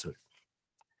forward to.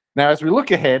 Now, as we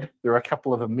look ahead, there are a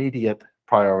couple of immediate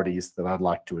priorities that I'd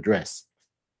like to address.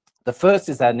 The first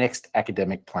is our next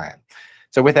academic plan.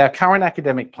 So with our current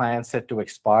academic plan set to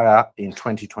expire in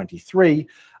 2023,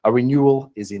 a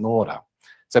renewal is in order.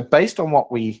 So based on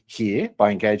what we hear by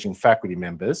engaging faculty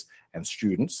members and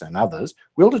students and others,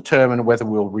 we'll determine whether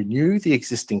we'll renew the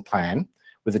existing plan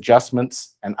with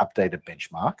adjustments and updated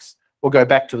benchmarks. We'll go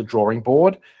back to the drawing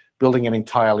board, building an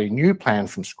entirely new plan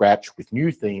from scratch with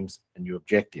new themes and new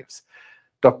objectives.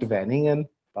 Dr. Van Ingen,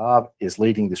 Barb, is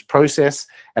leading this process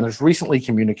and has recently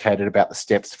communicated about the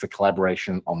steps for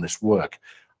collaboration on this work.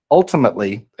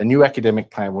 Ultimately, a new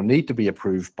academic plan will need to be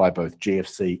approved by both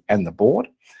GFC and the board,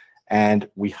 and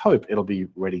we hope it'll be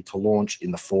ready to launch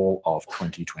in the fall of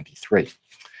 2023.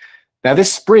 Now,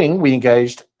 this spring, we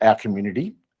engaged our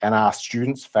community and asked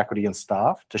students, faculty, and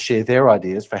staff to share their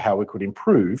ideas for how we could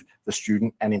improve the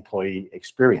student and employee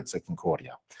experience at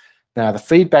Concordia. Now, the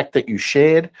feedback that you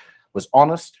shared was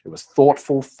honest, it was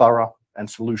thoughtful, thorough, and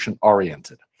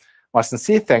solution-oriented. My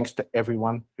sincere thanks to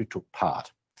everyone who took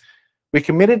part. We're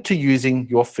committed to using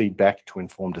your feedback to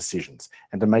inform decisions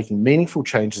and to making meaningful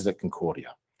changes at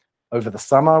Concordia. Over the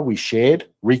summer, we shared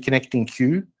Reconnecting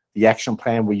Q, the action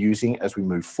plan we're using as we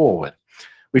move forward.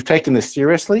 We've taken this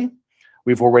seriously.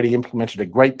 We've already implemented a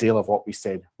great deal of what we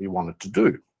said we wanted to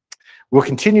do. We'll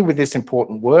continue with this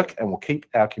important work and we'll keep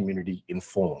our community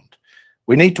informed.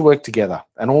 We need to work together,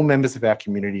 and all members of our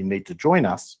community need to join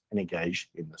us and engage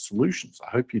in the solutions. I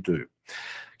hope you do.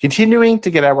 Continuing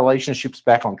to get our relationships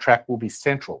back on track will be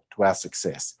central to our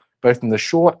success, both in the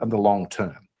short and the long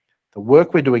term. The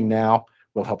work we're doing now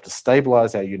will help to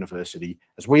stabilise our university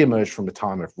as we emerge from a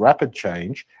time of rapid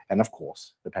change and, of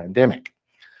course, the pandemic.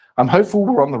 I'm hopeful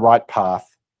we're on the right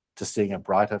path to seeing a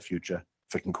brighter future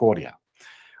for Concordia.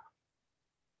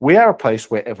 We are a place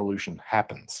where evolution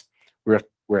happens, where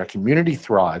our community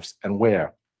thrives, and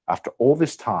where, after all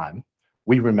this time,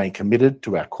 we remain committed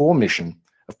to our core mission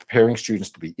of preparing students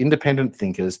to be independent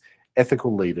thinkers,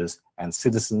 ethical leaders, and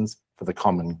citizens for the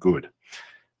common good.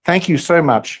 Thank you so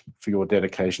much for your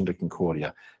dedication to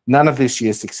Concordia. None of this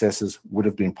year's successes would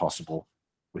have been possible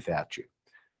without you.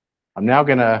 I'm now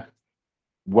going to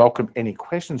welcome any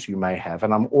questions you may have,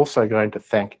 and I'm also going to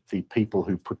thank the people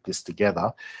who put this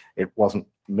together. It wasn't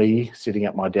me sitting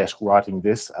at my desk writing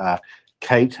this.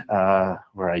 Kate,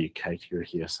 where are you, Kate? You're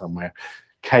here somewhere.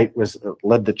 Kate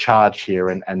led the charge here,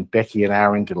 and Becky and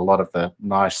Aaron did a lot of the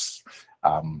nice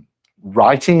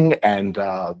writing and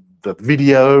the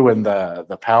video and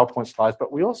the PowerPoint slides,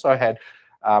 but we also had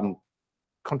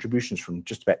contributions from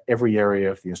just about every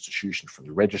area of the institution, from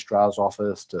the registrar's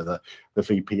office to the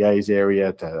VPA's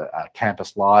area to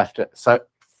campus life, so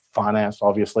finance,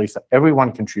 obviously. So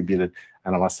everyone contributed,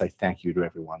 and I must say thank you to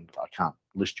everyone. I can't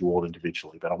list you all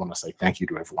individually, but I want to say thank you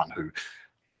to everyone who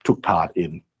took part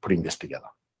in putting this together.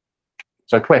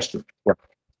 So question. Yeah.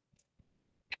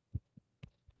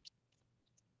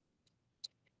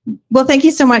 Well, thank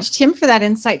you so much, Tim, for that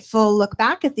insightful look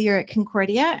back at the year at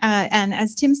Concordia. And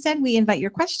as Tim said, we invite your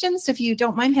questions. So if you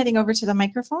don't mind heading over to the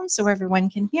microphone so everyone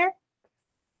can hear.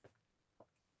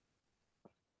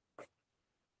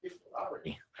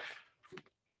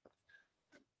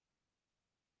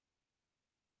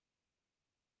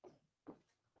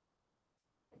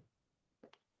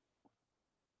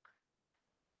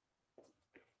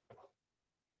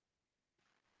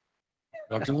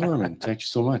 Dr. Lorman, thank you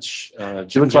so much.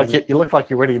 You look like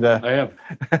you're ready to. I am.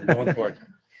 I'm going for it.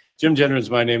 Jim Jenner is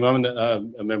my name. I'm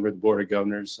a member of the Board of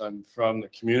Governors. I'm from the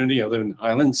community. I live in the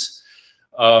Highlands.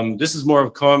 This is more of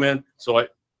a comment, so I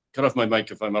cut off my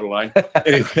mic if I'm out of line.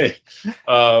 Anyway,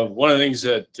 one of the things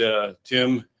that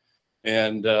Tim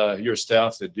and your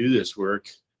staff that do this work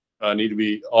need to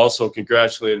be also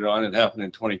congratulated on, and happened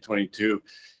in 2022,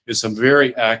 is some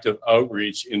very active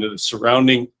outreach into the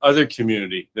surrounding other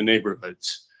community, the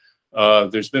neighborhoods.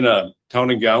 There's been a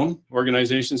town and gown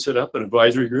organization set up, an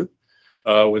advisory group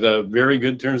with a very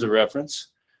good terms of reference.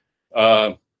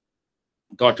 Dr.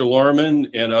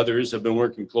 Lorman and others have been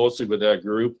working closely with that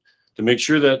group to make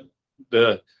sure that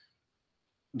the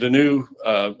new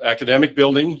academic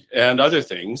building and other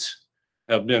things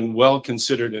have been well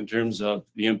considered in terms of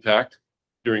the impact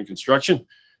during construction,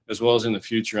 as well as in the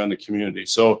future on the community.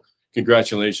 So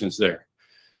congratulations there.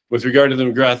 With regard to the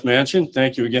McGrath Mansion,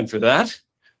 thank you again for that.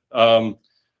 The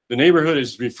neighborhood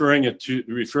is referring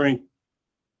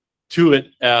to it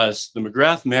as the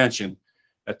McGrath Mansion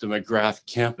at the McGrath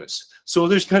campus. So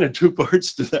there's kind of two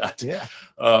parts to that. Yeah.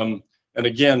 And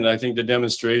again, I think the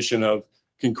demonstration of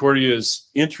Concordia's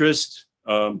interest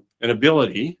and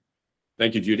ability,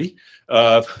 thank you, Judy,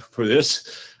 for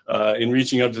this, in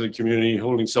reaching out to the community,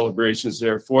 holding celebrations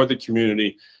there for the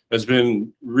community, has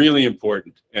been really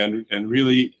important and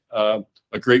really a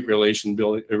great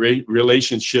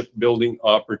relationship building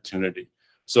opportunity.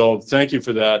 So thank you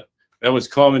for that. That was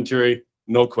commentary,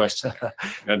 no question.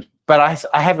 But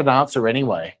I have an answer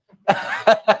anyway.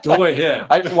 Go ahead.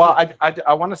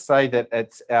 I want to say that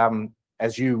it's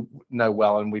as you know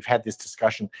well, and we've had this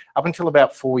discussion, up until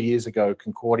about 4 years ago,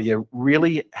 Concordia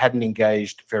really hadn't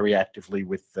engaged very actively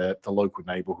with the local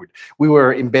neighbourhood. We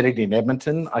were embedded in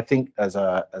Edmonton, I think, as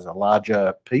a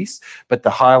larger piece, but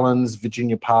the Highlands,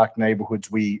 Virginia Park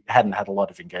neighbourhoods, we hadn't had a lot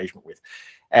of engagement with.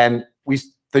 And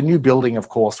the new building, of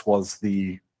course, was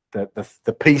the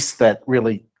piece that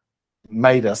really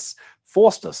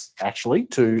forced us actually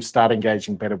to start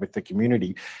engaging better with the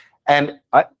community. And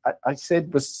I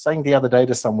was saying the other day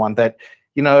to someone that,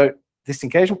 you know, this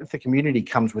engagement with the community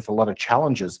comes with a lot of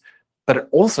challenges, but it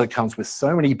also comes with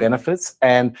so many benefits,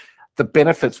 and the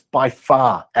benefits by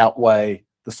far outweigh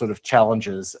the sort of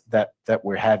challenges that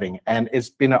we're having. And it's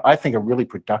been, I think, a really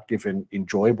productive and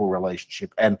enjoyable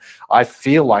relationship. And I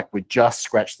feel like we just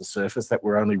scratched the surface, that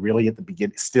we're only really at the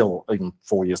beginning, still even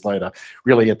 4 years later,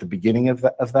 really at the beginning of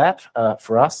that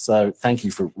for us. So thank you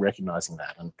for recognizing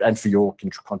that, and for your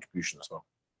contribution as well.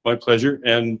 My pleasure.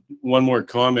 And one more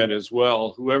comment as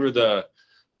well. Whoever the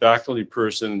faculty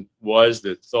person was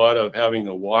that thought of having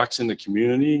the walks in the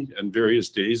community and various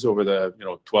days over the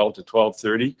 12 to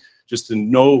 12:30, just to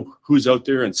know who's out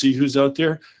there and see who's out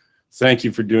there. Thank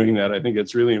you for doing that. I think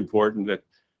it's really important that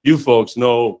you folks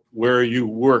know where you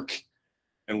work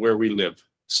and where we live.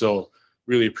 So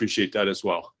really appreciate that as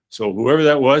well. So whoever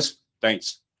that was,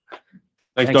 thanks.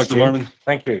 Thanks, Dr. Marmon.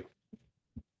 Thank you.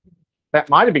 That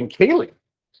might have been Keely.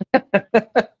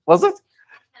 Was it?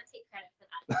 Can't take credit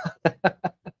for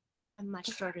that. I'm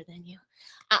much shorter than you.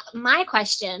 My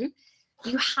question,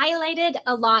 you highlighted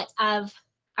a lot of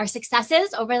our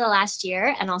successes over the last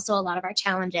year and also a lot of our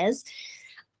challenges.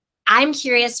 I'm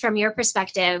curious, from your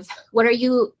perspective, what are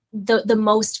you the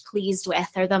most pleased with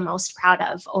or the most proud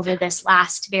of over this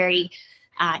last very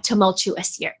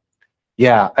tumultuous year?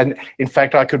 Yeah, and in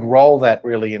fact, I could roll that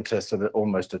really into sort of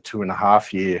almost a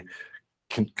 2.5 year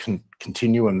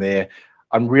continuum there.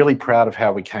 I'm really proud of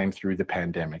how we came through the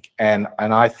pandemic. And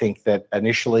I think that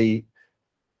initially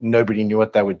nobody knew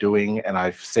what they were doing. And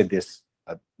I've said this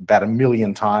about 1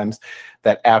 million times,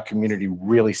 that our community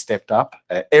really stepped up.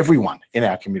 Everyone in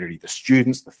our community, the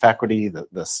students, the faculty,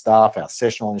 the staff, our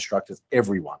sessional instructors,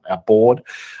 everyone, our board.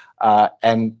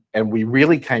 And we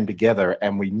really came together,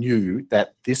 and we knew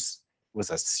that this was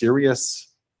a serious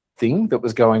thing that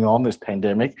was going on, this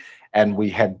pandemic, and we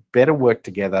had better work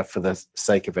together for the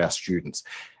sake of our students.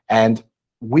 And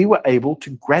we were able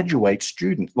to graduate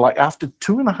students. Like, after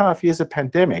 2.5 years of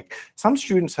pandemic, some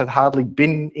students had hardly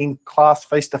been in class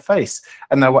face to face,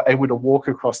 and they were able to walk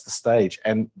across the stage.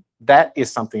 And that is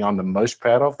something I'm the most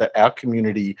proud of, that our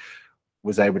community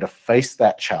was able to face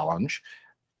that challenge.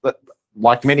 But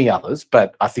like many others,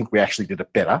 but I think we actually did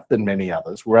it better than many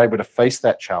others. We're able to face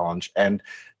that challenge and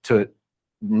to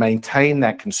maintain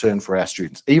that concern for our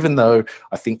students, even though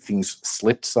I think things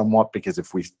slipped somewhat, because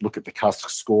if we look at the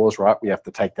CUSC scores, right, we have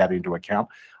to take that into account.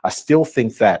 I still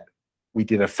think that we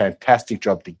did a fantastic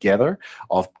job together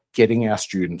of getting our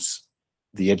students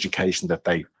the education that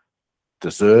they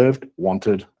deserved,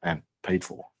 wanted, and paid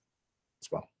for as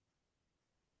well.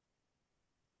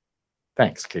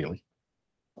 Thanks, Keely.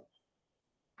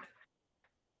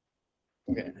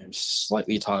 Okay, I'm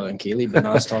slightly taller than Keely, but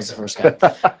not as tall as the first guy.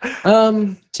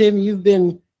 Tim, you've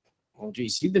been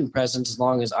president as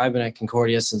long as I've been at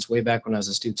Concordia, since way back when I was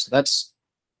a student. So that's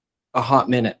a hot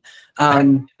minute.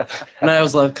 And I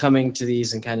always love coming to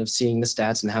these and kind of seeing the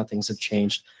stats and how things have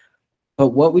changed. But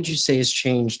what would you say has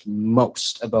changed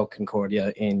most about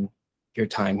Concordia in your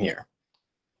time here?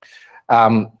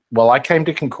 Well, I came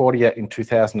to Concordia in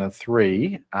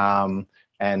 2003.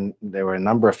 And there were a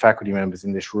number of faculty members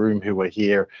in this room who were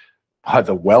here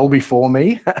either well before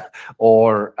me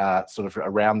or sort of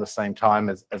around the same time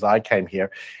as I came here.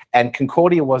 And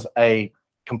Concordia was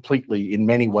in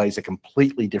many ways, a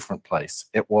completely different place.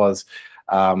 It was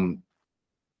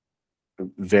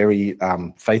very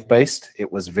faith-based.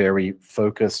 It was very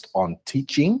focused on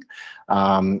teaching.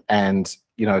 And,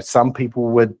 some people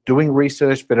were doing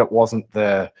research, but it wasn't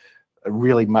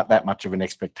really that much of an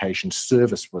expectation.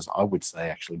 Service was, I would say,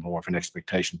 actually more of an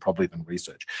expectation probably than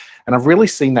research. And I've really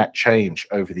seen that change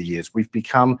over the years.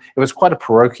 It was quite a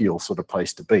parochial sort of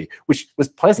place to be, which was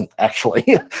pleasant actually.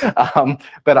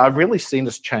 But I've really seen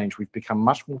this change. We've become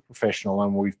much more professional,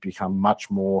 and we've become much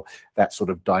more that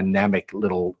sort of dynamic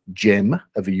little gem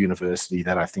of a university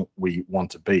that I think we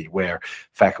want to be, where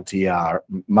faculty are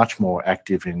much more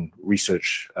active in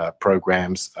research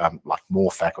programs, like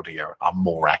more faculty are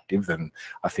more active than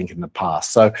I think in the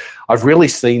past. So I've really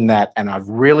seen that, and I've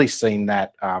really seen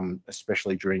that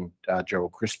especially during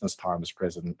Gerald Crispin's time as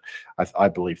president. I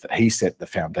believe that he set the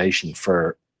foundation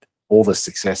for all the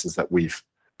successes that we've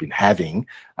been having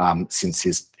since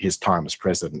his time as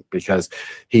president, because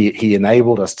he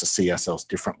enabled us to see ourselves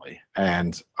differently,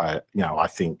 and I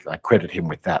think I credit him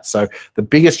with that. So the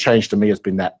biggest change to me has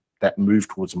been that move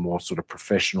towards a more sort of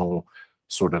professional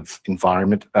sort of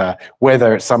environment.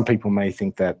 Whether some people may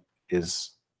think that is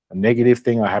a negative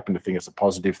thing, I happen to think it's a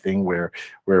positive thing, where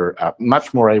we're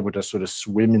much more able to sort of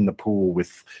swim in the pool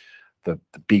with the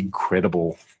big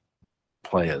credible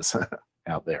players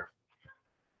out there.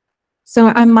 So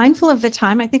I'm mindful of the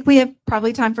time. I think we have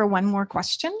probably time for one more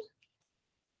question.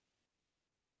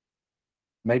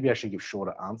 Maybe I should give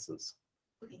shorter answers.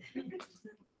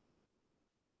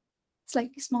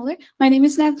 slightly smaller. My name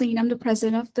is Navleen. I'm the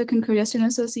president of the Concordia Student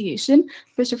Association.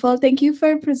 First of all, thank you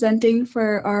for presenting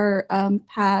for our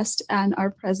past and our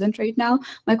present right now.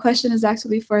 My question is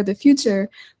actually for the future.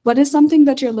 What is something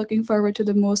that you're looking forward to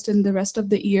the most in the rest of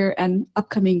the year and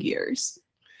upcoming years?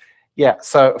 Yeah,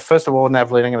 so first of all,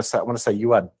 Navleen, I want to say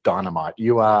you are dynamite.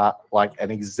 You are like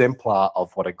an exemplar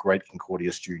of what a great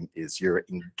Concordia student is. You're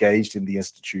engaged in the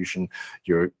institution.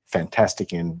 You're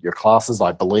fantastic in your classes,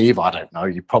 I believe. I don't know.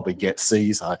 You probably get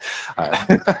C's,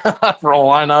 for all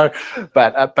I know.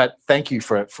 But thank you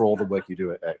for all the work you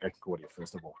do at Concordia,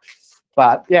 first of all.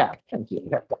 But yeah, thank you.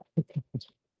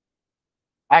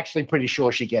 Actually, pretty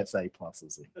sure she gets A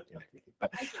pluses.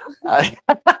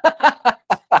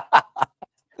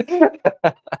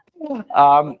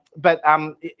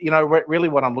 You know, really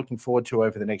what I'm looking forward to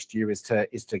over the next year is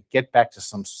to get back to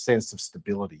some sense of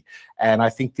stability. And I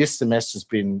think this semester has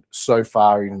been so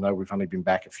far, even though we've only been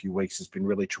back a few weeks, has been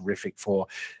really terrific for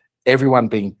everyone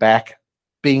being back,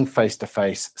 being face to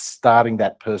face, starting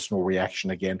that personal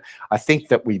reaction again. I think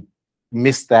that we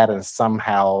missed that and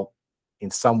somehow,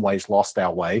 in some ways, lost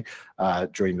our way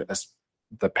during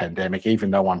the pandemic,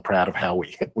 even though I'm proud of how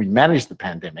we managed the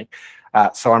pandemic.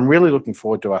 So I'm really looking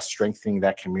forward to us strengthening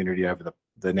that community over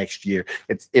the next year.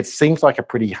 It seems like a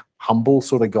pretty humble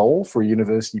sort of goal for a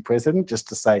university president, just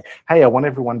to say, hey, I want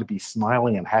everyone to be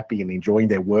smiling and happy and enjoying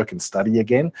their work and study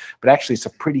again. But actually, it's a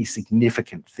pretty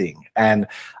significant thing. And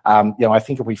you know, I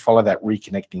think if we follow that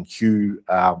Reconnecting Q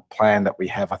plan that we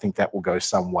have, I think that will go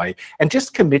some way. And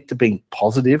just commit to being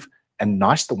positive and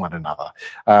nice to one another.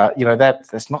 You know,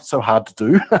 that's not so hard to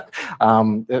do.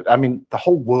 I mean, the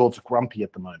whole world's grumpy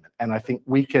at the moment, and I think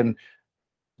we can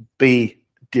be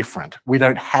different. We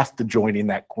don't have to join in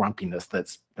that grumpiness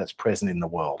that's present in the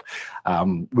world.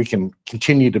 We can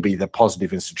continue to be the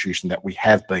positive institution that we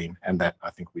have been, and that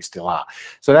I think we still are.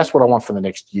 So that's what I want for the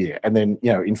next year. And then,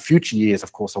 you know, in future years,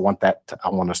 of course, I want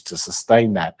us to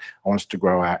sustain that. I want us to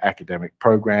grow our academic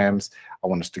programs. I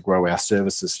want us to grow our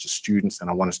services to students, and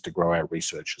I want us to grow our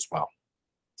research as well.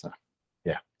 So,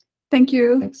 yeah. Thank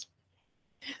you. Thanks.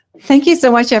 Thank you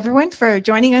so much, everyone, for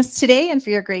joining us today and for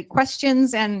your great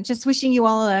questions, and just wishing you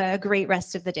all a great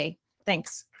rest of the day.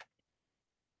 Thanks.